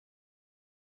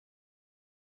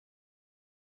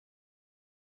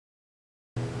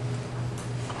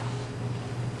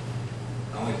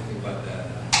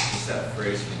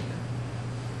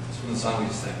from the song we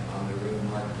just sang, On the Road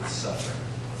Marked with Suffering.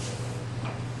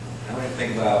 I want to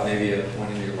think about maybe a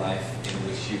point in your life in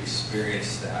which you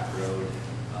experienced that road,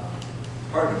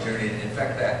 part of a journey. And in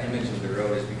fact, that image of the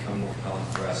road has become more compelling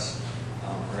for us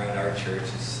around our church.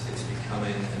 It's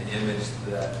becoming an image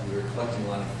that we're collecting a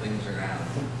lot of things around.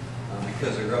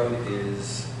 Because the road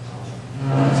is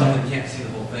something you can't see the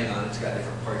whole thing on. It's got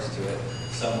different parts to it.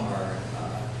 Some are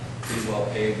pretty well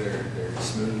paved, they're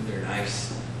smooth, they're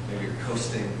nice. Maybe you're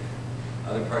coasting.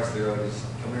 Other parts of the road is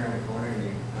coming around the corner and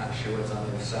you're not sure what's on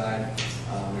the other side.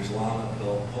 There's long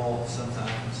uphill pull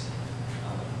sometimes.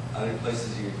 Other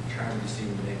places you're trying to just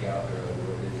even make out the road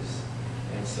where it is.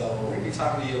 And so we're going to be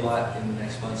talking to you a lot in the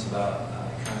next months about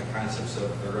kind of concepts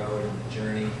of the road and the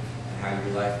journey and how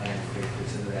your life and your faith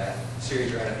fits into that.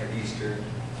 Series right after Easter.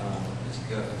 It's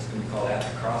going to be called At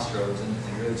the Crossroads,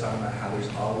 and really talking about how there's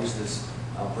always this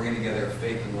bringing together of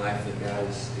faith and life that God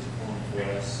is pulling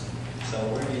for us. So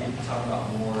we're going to be talking about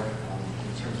more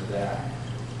in terms of that.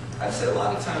 I'd say a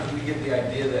lot of times we get the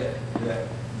idea that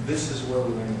this is where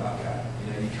we learn about God.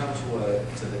 You know, you come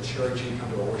to the church, you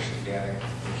come to a worship gathering,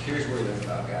 and here's where we learn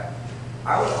about God.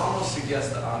 I would almost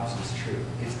suggest the opposite is true.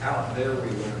 It's out there where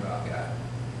you learn about God.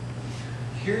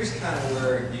 Here's kind of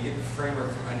where you get the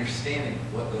framework for understanding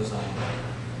what goes on.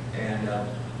 And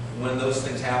when those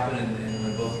things happen and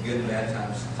when both good and bad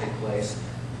times take place,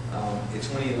 it's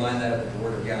when you line that up with the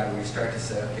Word of God where you start to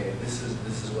say, okay, this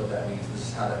is what that means. This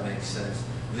is how that makes sense.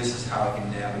 This is how I can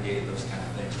navigate those kind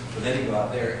of things. But then you go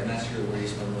out there, and that's really where you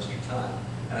spend most of your time.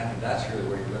 And I think that's really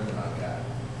where you learn about God.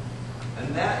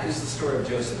 And that is the story of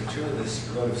Joseph. It's really this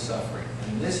road of suffering.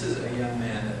 And this is a young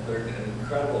man that learned an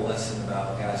incredible lesson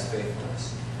about God's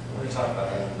faithfulness. We're going to talk about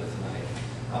that a little bit tonight.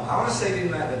 I want to say to you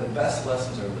tonight that the best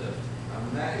lessons are lived.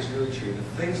 And that is really true. The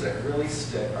things that really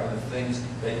stick are the things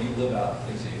that you live out, the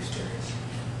things that you experience.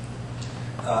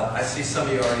 I see some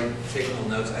of you already taking little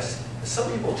notes. Some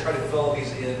people try to fill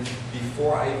these in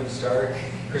before I even start.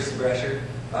 Christy Brasher.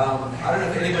 I don't know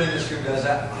if anybody in this room does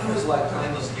that. I always like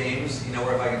playing those games, you know,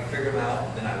 where if I can figure them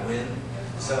out, then I win.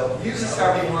 So use this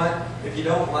however you want. If you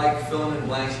don't like filling in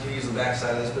blanks, you can use the back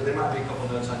side of this, but there might be a couple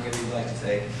notes on here that you'd like to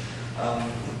take.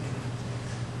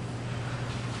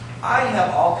 I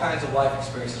have all kinds of life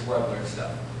experiences where I've learned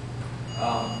stuff.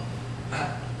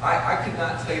 I could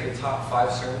not tell you the top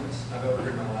 5 sermons I've ever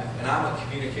heard in my life, and I'm a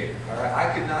communicator. All right?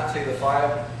 I could not tell you the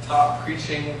 5 top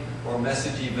preaching or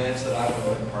message events that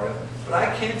I've been part of, but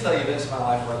I can tell you events in my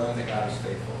life where I learned that God is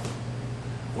faithful,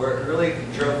 where it really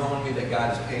drove home to me that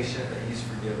God is patient, that He's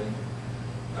forgiving.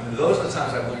 I mean, those are the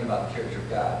times I've learned about the character of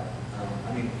God.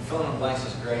 I mean, filling in blanks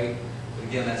is great, but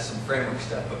again, that's some framework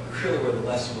stuff, but really where the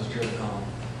lesson was driven home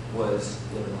was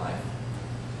living life.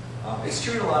 It's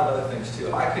true in a lot of other things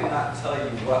too. I could not tell you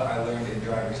what I learned in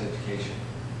driver's education.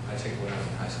 I took it when I was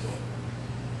in high school.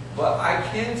 But I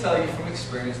can tell you from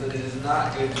experience that it is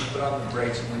not good to put on the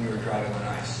brakes when you're driving on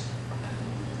ice.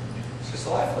 It's just a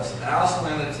life lesson. And I also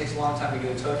learned that it takes a long time to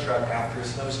get a tow truck after a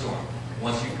snowstorm,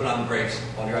 once you put on the brakes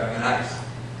while driving on ice.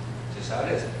 Just how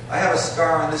it is. I have a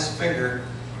scar on this finger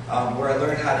where I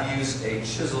learned how to use a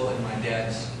chisel in my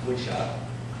dad's wood shop.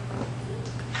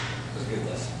 It was a good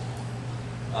lesson.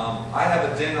 I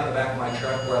have a dent on the back of my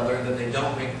truck where I learned that they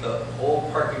don't make the old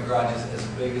parking garages as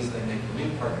big as they make the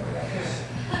new parking garages.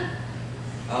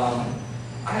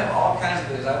 I have all kinds of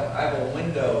things. I have a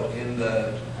window in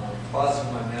the closet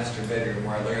of my master bedroom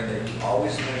where I learned that you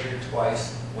always measure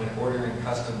twice when ordering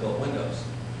custom-built windows.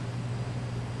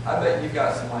 I bet you've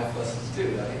got some life lessons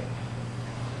too, right?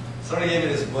 Somebody gave me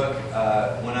this book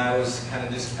when I was kind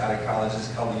of just out of college. It's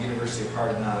called The University of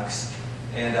Hard Knocks.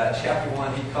 And chapter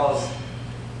 1, he calls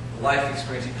life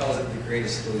experience, he calls it the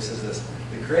greatest school. He says this: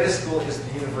 the greatest school is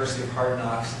the University of Hard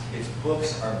Knocks. Its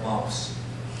books are bumps.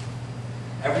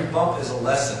 Every bump is a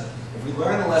lesson. If we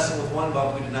learn the lesson with one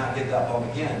bump, we do not get that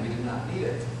bump again. We do not need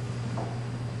it.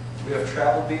 We have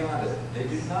traveled beyond it. They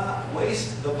do not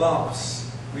waste the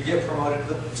bumps. We get promoted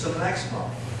to the next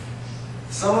bump.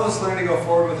 Some of us learn to go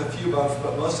forward with a few bumps,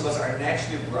 but most of us are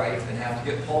naturally bright and have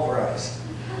to get pulverized.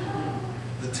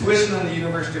 The tuition on the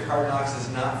University of Hard Knocks is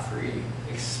not free.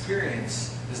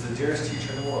 Experience is the dearest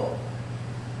teacher in the world.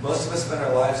 Most of us spend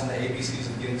our lives in the ABCs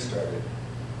of getting started.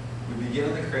 We begin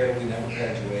in the cradle, we never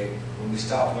graduate. When we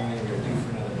stop learning, we're due for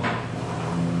another bump.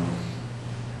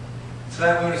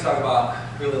 Tonight we're going to talk about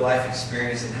really life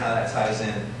experience and how that ties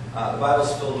in. The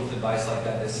Bible's filled with advice like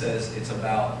that says it's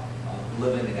about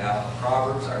living it out.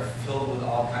 Proverbs are filled with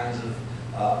all kinds of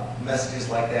messages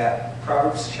like that.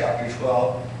 Proverbs chapter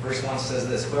 12, verse 1 says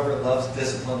this: whoever loves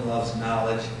discipline loves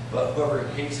knowledge, but whoever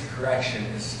hates correction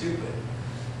is stupid.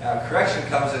 Correction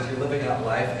comes as you're living out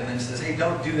life, and then says, hey,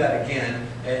 don't do that again.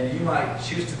 And you might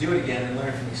choose to do it again and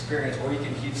learn from experience, or you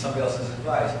can heed somebody else's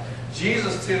advice.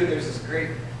 Jesus, too, there's this great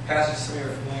passage some of you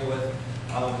are familiar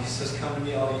with. He says, come to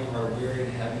me, all you who are weary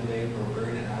and heavy laden or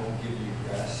burdened, and I will give you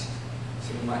rest.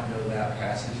 So you might know that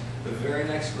passage. The very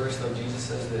next verse, though, Jesus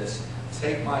says this,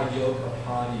 take my yoke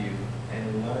upon you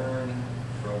and learn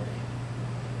from me.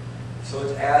 So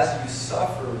it's as you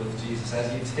suffer with Jesus,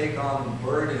 as you take on the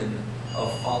burden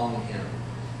of following him.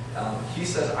 He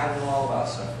says, I know all about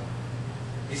suffering.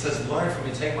 He says, learn from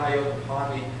me, take my yoke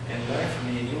upon me, and learn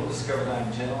from me, and you will discover that I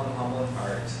am gentle and humble in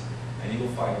heart, and you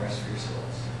will find rest for your souls.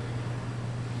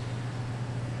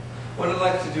 What I'd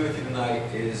like to do with you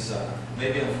tonight is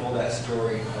maybe unfold that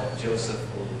story of Joseph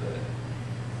a little bit.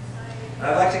 And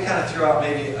I'd like to kind of throw out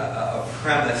maybe a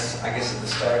premise, I guess, at the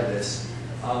start of this.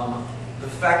 The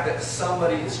fact that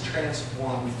somebody is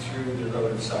transformed through the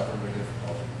road of suffering or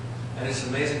difficulty. And it's an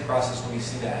amazing process when you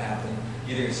see that happen,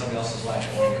 either in somebody else's life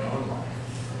or in your own life.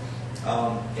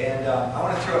 I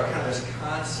want to throw out kind of this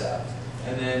concept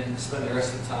and then spend the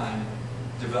rest of the time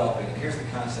developing it. Here's the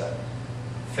concept.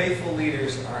 Faithful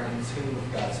leaders are in tune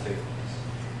with God's faithfulness.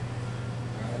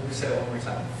 All right, let me say it one more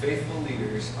time. Faithful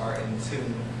leaders are in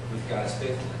tune with God's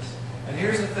faithfulness. And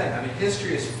here's the thing. I mean,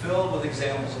 history is filled with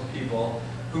examples of people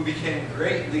who became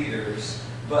great leaders,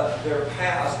 but their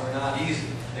paths were not easy.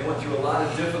 They went through a lot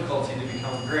of difficulty to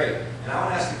become great. And I want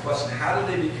to ask the question, how did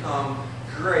they become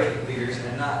great leaders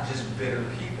and not just bitter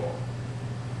people?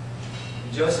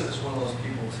 And Joseph is one of those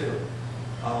people too.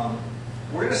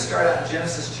 We're going to start out in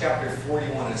Genesis chapter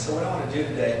 41. And so what I want to do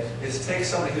today is take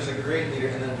somebody who's a great leader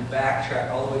and then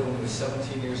backtrack all the way to when he was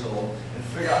 17 years old and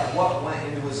figure out what went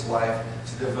into his life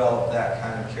to develop that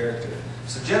kind of character.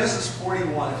 So Genesis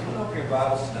 41, if you want to open your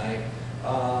Bibles tonight,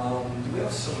 do we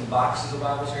have some boxes of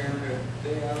Bibles here?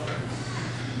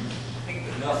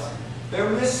 No. They're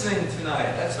missing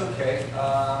tonight. That's okay.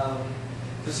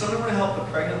 Does someone want to help the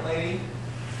pregnant lady?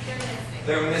 They're missing.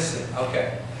 They're missing.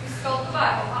 Okay. You stole the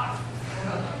Bible, huh?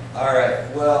 All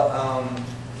right. Well, I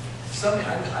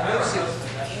noticed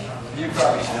you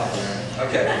probably should help them.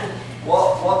 Okay.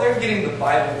 Well, while they're getting the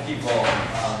Bible people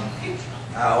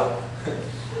out,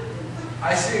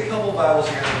 I see a couple Bibles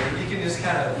here and there. You can just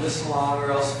kind of listen along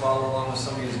or else follow along with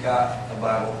somebody who's got a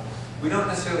Bible. We don't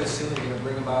necessarily assume that you're going to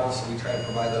bring a Bible, so we try to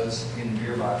provide those in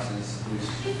beer boxes,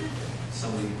 which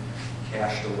somebody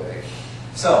cached away.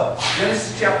 So,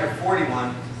 Genesis chapter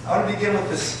 41, I want to begin with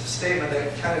this statement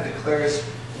that kind of declares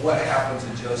what happened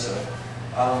to Joseph.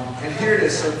 And here it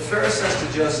is. So Pharaoh says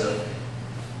to Joseph,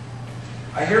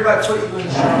 I hereby put you in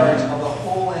charge of the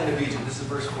whole land of Egypt. This is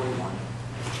verse 41.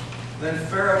 Then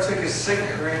Pharaoh took his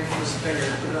signet ring from his finger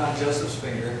and put it on Joseph's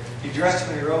finger. He dressed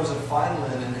him in robes of fine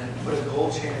linen and put a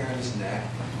gold chain around his neck.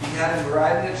 He had him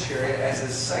ride in a chariot as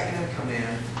his second in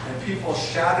command, and people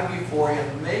shouted before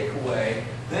him, make way.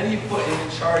 Then he put him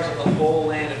in charge of the whole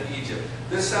land of Egypt.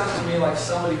 This sounds to me like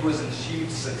somebody who has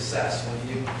achieved success.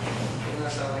 Doesn't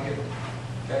that sound like it?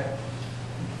 Okay.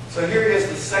 So here he is,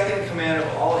 the second in command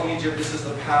of all Egypt. This is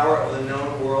the power of the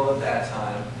known world at that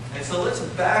time. And so let's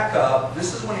back up.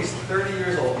 This is when he's 30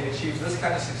 years old. He achieves this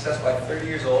kind of success by 30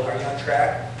 years old. Are you on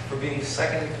track for being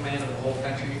second in command of the whole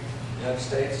country, United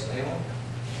States? Anyone?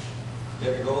 Do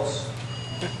you have your goals?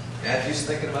 Matthew's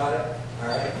thinking about it. All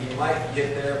right. He might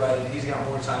get there, but he's got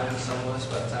more time than some of us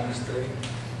by the time he's 30.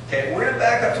 Okay, we're going to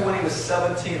back up to when he was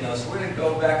 17, though. So we're going to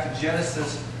go back to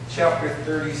Genesis chapter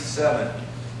 37.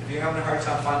 If you're having a hard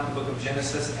time finding the book of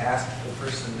Genesis, ask the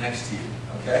person next to you.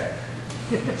 Okay?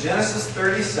 Genesis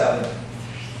 37.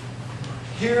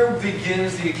 Here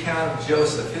begins the account of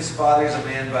Joseph. His father is a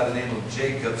man by the name of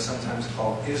Jacob, sometimes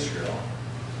called Israel.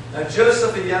 Now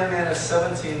Joseph, a young man of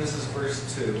 17, this is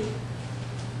verse 2,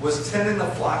 was tending the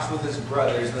flocks with his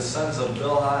brothers, the sons of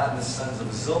Bilhah and the sons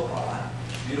of Zilpah,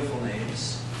 beautiful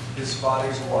names, his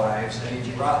father's wives, and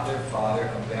he brought their father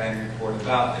a bad report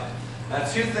about them. Now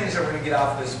two things that we're going to get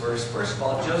off this verse. First of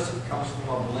all, Joseph comes from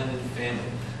a blended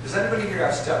family. Does anybody here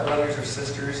have stepbrothers or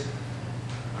sisters?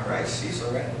 All right,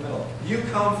 Cecil, right in the middle. You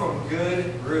come from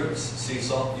good roots,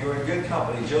 Cecil. You are in good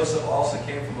company. Joseph also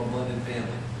came from a blended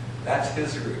family. That's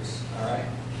his roots, all right?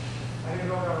 I didn't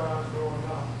know that when I was growing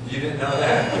up. You didn't know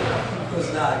that? It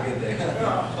was not a good thing.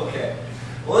 Okay.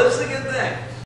 Well, it's a good thing.